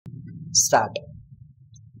Start.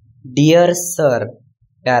 Dear Sir,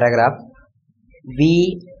 paragraph.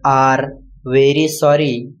 We are very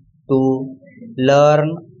sorry to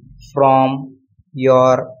learn from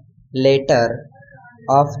your letter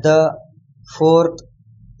of the fourth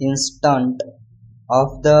instant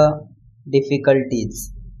of the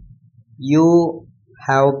difficulties you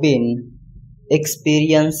have been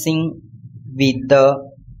experiencing with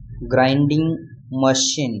the grinding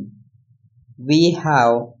machine we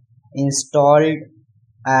have installed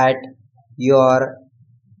at your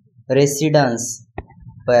residence.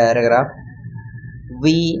 Paragraph.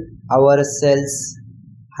 We ourselves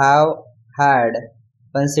have had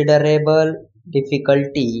considerable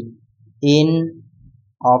difficulty in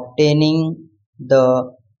obtaining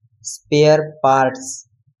the spare parts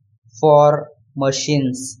for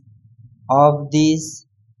machines of this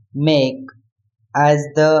make, as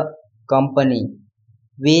the company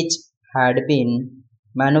which had been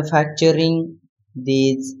manufacturing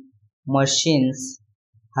these machines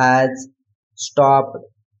has stopped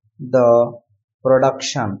the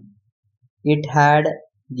production. It had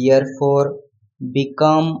therefore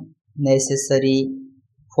become necessary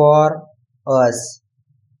for us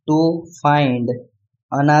to find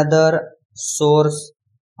another source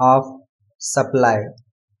of supply,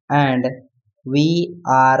 and we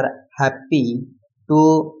are happy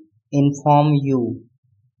to inform you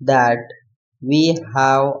that we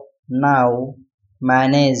have now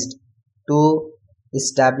managed to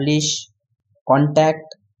establish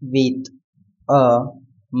contact with a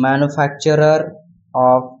manufacturer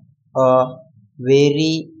of a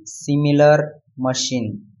very similar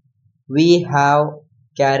machine. We have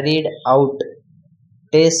carried out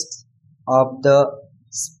tests of the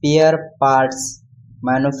spare parts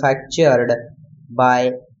manufactured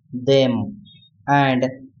by them and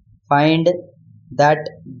find that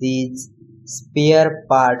these spare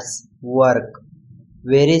parts work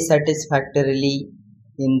very satisfactorily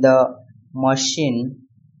in the machine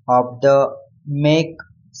of the make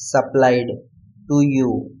supplied to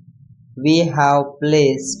you. We have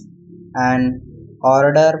placed an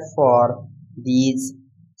order for these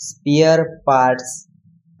spare parts,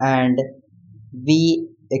 and we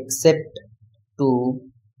expect to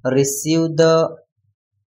receive the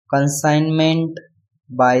consignment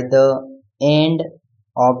by the end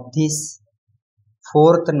of this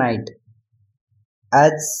fortnight.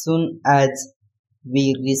 As soon as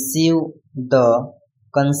we receive the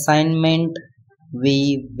consignment,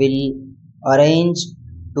 we will arrange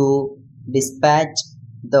to dispatch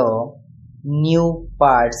the new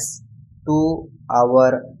parts to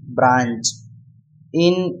our branch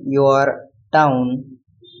in your town.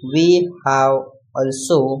 We have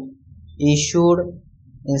also issued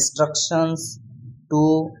instructions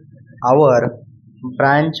to our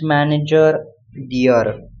branch manager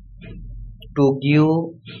there to give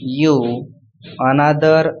you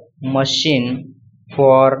another machine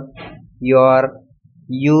for your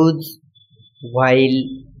use while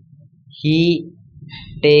he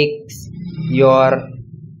takes your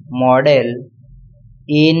model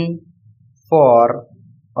in for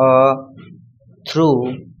a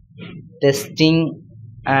thorough testing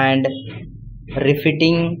and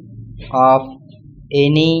refitting of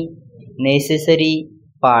any necessary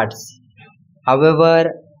parts.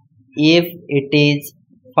 However, if it is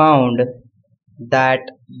found that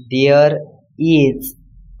there is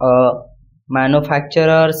a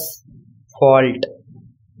manufacturer's fault,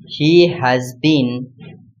 he has been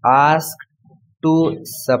asked to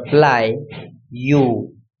supply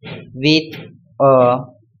you with a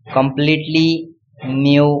completely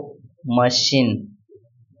new machine.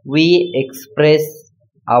 We express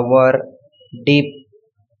our deep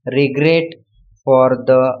regret for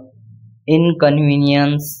the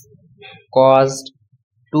inconvenience caused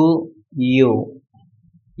to you.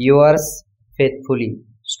 Yours faithfully.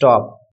 Stop.